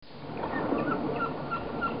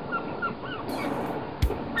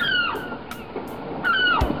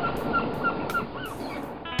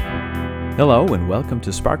Hello and welcome to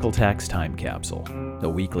Sparkletack's Time Capsule, a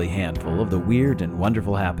weekly handful of the weird and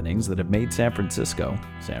wonderful happenings that have made San Francisco,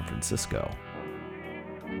 San Francisco.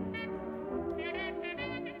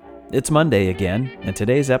 It's Monday again, and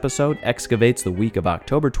today's episode excavates the week of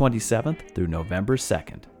October 27th through November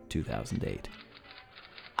 2nd, 2008.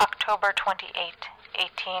 October 28,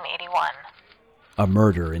 1881. A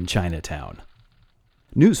murder in Chinatown.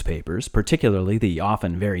 Newspapers, particularly the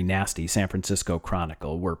often very nasty San Francisco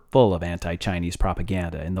Chronicle, were full of anti-Chinese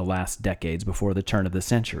propaganda in the last decades before the turn of the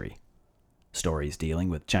century. Stories dealing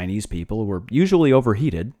with Chinese people were usually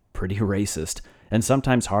overheated, pretty racist, and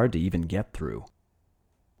sometimes hard to even get through.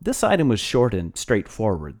 This item was short and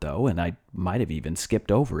straightforward, though, and I might have even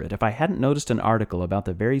skipped over it if I hadn't noticed an article about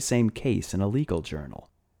the very same case in a legal journal.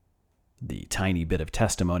 The tiny bit of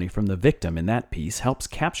testimony from the victim in that piece helps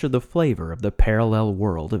capture the flavor of the parallel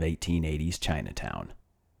world of 1880s Chinatown.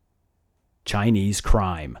 Chinese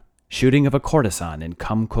crime. Shooting of a courtesan in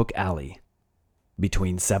Kum Cook Alley.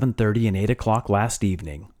 Between 7:30 and 8 o'clock last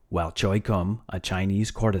evening, while Choy Gum, a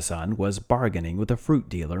Chinese courtesan, was bargaining with a fruit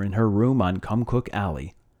dealer in her room on Kum Cook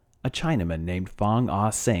Alley, a Chinaman named Fong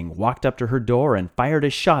Ah Sing walked up to her door and fired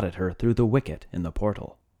a shot at her through the wicket in the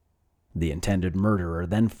portal. The intended murderer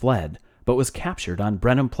then fled, but was captured on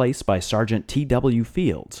Brenham Place by Sergeant T.W.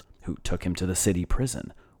 Fields, who took him to the city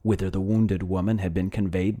prison, whither the wounded woman had been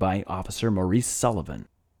conveyed by Officer Maurice Sullivan.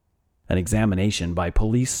 An examination by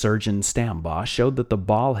police surgeon Stambaugh showed that the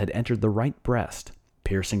ball had entered the right breast,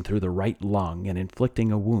 piercing through the right lung and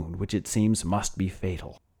inflicting a wound which it seems must be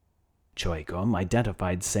fatal. Choy Gum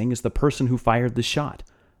identified Singh as the person who fired the shot,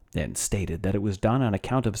 and stated that it was done on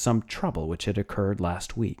account of some trouble which had occurred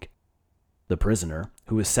last week. The prisoner,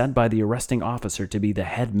 who was said by the arresting officer to be the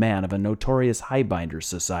head man of a notorious highbinders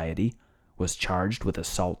society, was charged with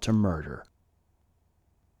assault to murder.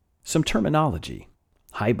 Some terminology.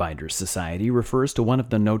 Highbinders Society refers to one of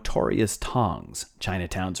the notorious tongs,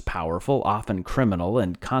 Chinatown's powerful, often criminal,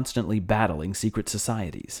 and constantly battling secret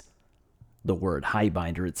societies. The word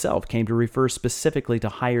highbinder itself came to refer specifically to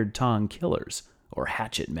hired tong killers, or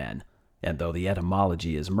hatchet men, and though the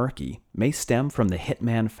etymology is murky, may stem from the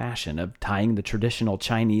hitman fashion of tying the traditional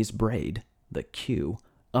Chinese braid, the queue,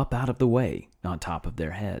 up out of the way on top of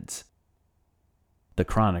their heads. The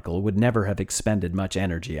Chronicle would never have expended much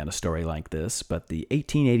energy on a story like this, but the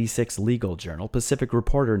 1886 legal journal Pacific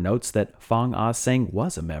Reporter notes that Fong Ah Sing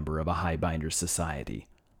was a member of a highbinders society,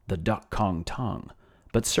 the Duk Kong Tong,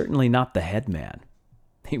 but certainly not the head man.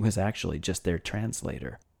 He was actually just their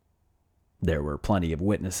translator. There were plenty of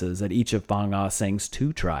witnesses at each of Fong Ah Sing's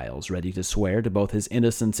 2 trials ready to swear to both his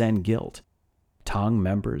innocence and guilt. Tong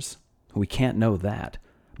members? We can't know that,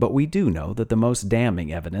 but we do know that the most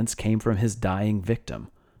damning evidence came from his dying victim,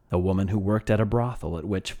 a woman who worked at a brothel at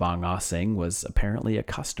which Fong Ah Sing was apparently a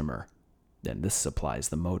customer, and this supplies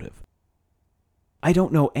the motive. I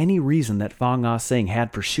don't know any reason that Fong Ah Sing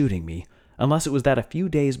had for shooting me, unless it was that a few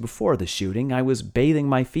days before the shooting I was bathing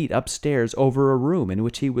my feet upstairs over a room in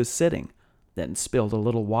which he was sitting, then spilled a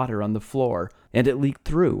little water on the floor, and it leaked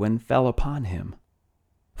through and fell upon him.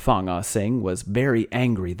 Fong Ah Sing was very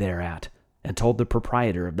angry thereat, and told the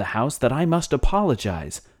proprietor of the house that I must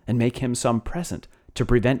apologize and make him some present to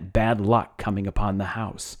prevent bad luck coming upon the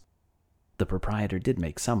house. The proprietor did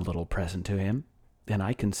make some little present to him, and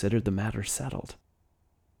I considered the matter settled.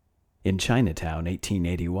 In Chinatown,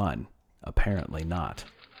 1881, apparently not.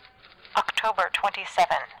 October 27,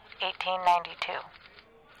 1892.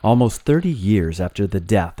 Almost 30 years after the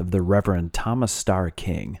death of the Reverend Thomas Starr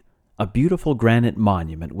King, a beautiful granite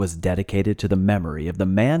monument was dedicated to the memory of the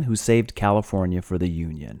man who saved California for the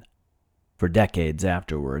Union. For decades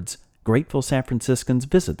afterwards, grateful San Franciscans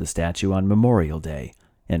visit the statue on Memorial Day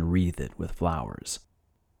and wreathe it with flowers.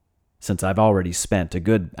 Since I've already spent a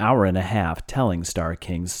good hour and a half telling Starr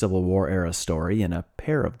King's Civil War-era story in a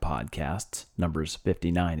pair of podcasts, numbers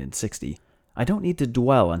 59 and 60, I don't need to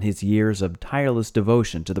dwell on his years of tireless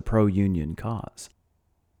devotion to the pro-Union cause.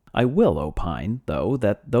 I will opine, though,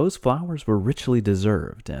 that those flowers were richly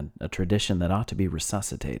deserved and a tradition that ought to be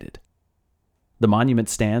resuscitated. The monument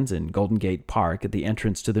stands in Golden Gate Park at the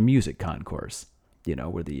entrance to the music concourse,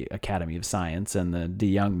 where the Academy of Science and the De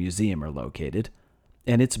Young Museum are located,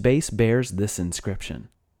 and its base bears this inscription.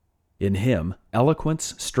 In him,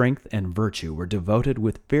 eloquence, strength, and virtue were devoted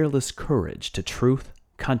with fearless courage to truth,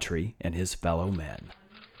 country, and his fellow men.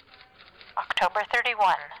 October 31,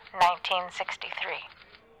 1963.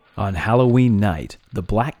 On Halloween night, the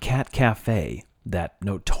Black Cat Cafe, that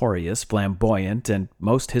notorious, flamboyant, and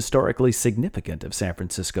most historically significant of San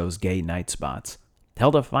Francisco's gay night spots,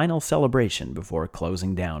 held a final celebration before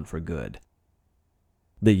closing down for good.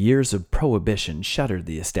 The years of prohibition shuttered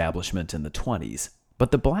the establishment in the 20s,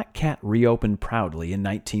 but the Black Cat reopened proudly in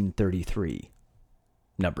 1933.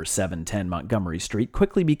 Number 710 Montgomery Street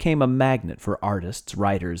quickly became a magnet for artists,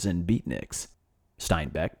 writers, and beatniks.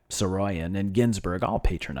 Steinbeck, Soroyan, and Ginsberg all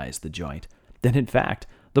patronized the joint. And in fact,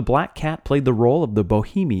 the Black Cat played the role of the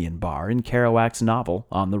Bohemian bar in Kerouac's novel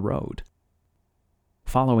On the Road.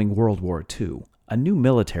 Following World War II, a new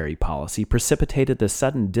military policy precipitated the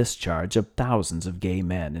sudden discharge of thousands of gay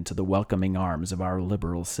men into the welcoming arms of our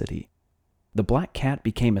liberal city. The Black Cat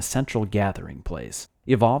became a central gathering place,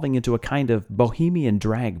 evolving into a kind of bohemian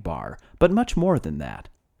drag bar, but much more than that.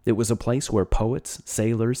 It was a place where poets,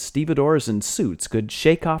 sailors, stevedores, and suits could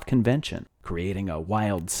shake off convention, creating a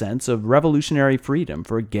wild sense of revolutionary freedom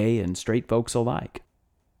for gay and straight folks alike.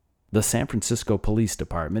 The San Francisco Police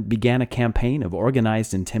Department began a campaign of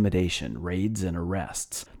organized intimidation, raids, and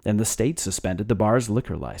arrests, and the state suspended the bar's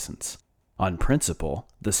liquor license. On principle,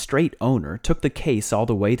 the straight owner took the case all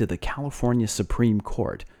the way to the California Supreme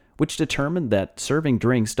Court, which determined that serving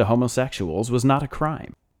drinks to homosexuals was not a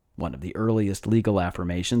crime, one of the earliest legal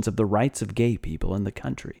affirmations of the rights of gay people in the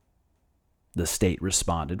country. The state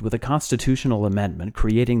responded with a constitutional amendment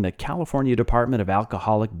creating the California Department of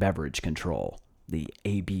Alcoholic Beverage Control, the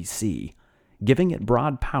ABC, giving it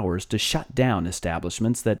broad powers to shut down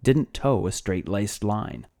establishments that didn't toe a straight-laced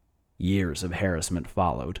line. Years of harassment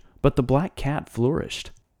followed, but the Black Cat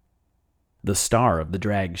flourished. The star of the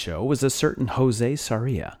drag show was a certain Jose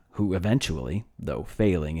Sarria, who eventually, though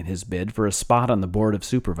failing in his bid for a spot on the Board of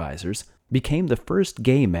Supervisors, became the first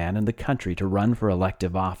gay man in the country to run for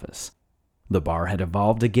elective office. The bar had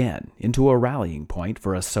evolved again into a rallying point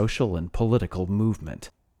for a social and political movement.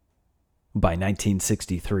 By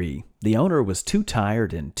 1963, the owner was too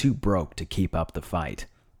tired and too broke to keep up the fight.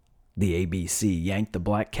 The ABC yanked the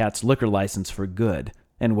Black Cat's liquor license for good,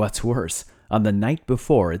 and what's worse, on the night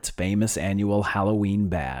before its famous annual Halloween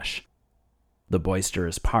bash. The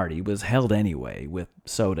boisterous party was held anyway, with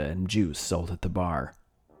soda and juice sold at the bar.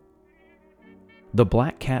 The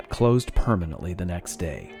Black Cat closed permanently the next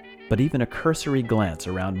day, but even a cursory glance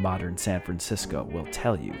around modern San Francisco will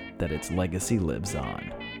tell you that its legacy lives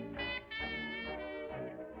on.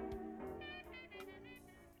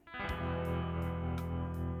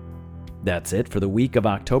 That's it for the week of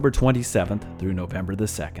October 27th through November the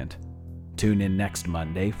 2nd. Tune in next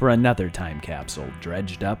Monday for another time capsule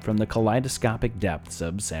dredged up from the kaleidoscopic depths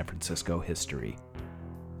of San Francisco history.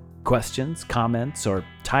 Questions, comments, or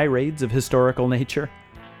tirades of historical nature?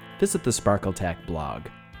 Visit the Sparkletack blog.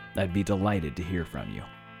 I'd be delighted to hear from you.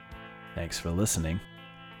 Thanks for listening.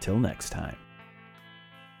 Till next time.